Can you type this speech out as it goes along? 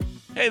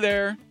Hey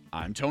there,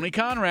 I'm Tony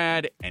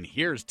Conrad, and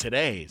here's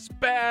today's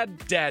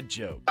bad dad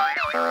joke.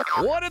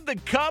 What did the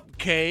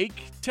cupcake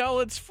tell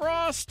its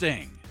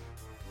frosting?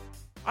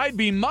 I'd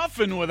be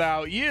muffin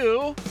without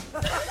you.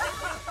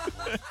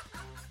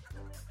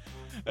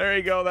 There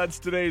you go, that's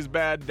today's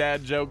bad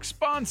dad joke,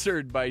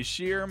 sponsored by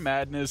Sheer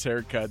Madness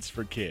Haircuts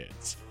for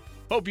Kids.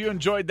 Hope you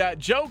enjoyed that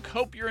joke.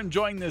 Hope you're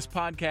enjoying this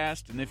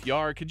podcast. And if you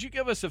are, could you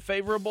give us a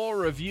favorable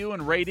review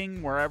and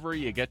rating wherever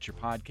you get your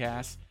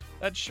podcasts?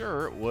 That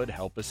sure would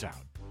help us out.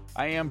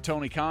 I am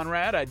Tony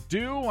Conrad. I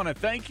do want to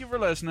thank you for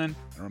listening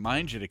and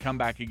remind you to come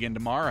back again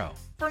tomorrow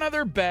for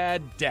another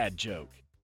bad dad joke.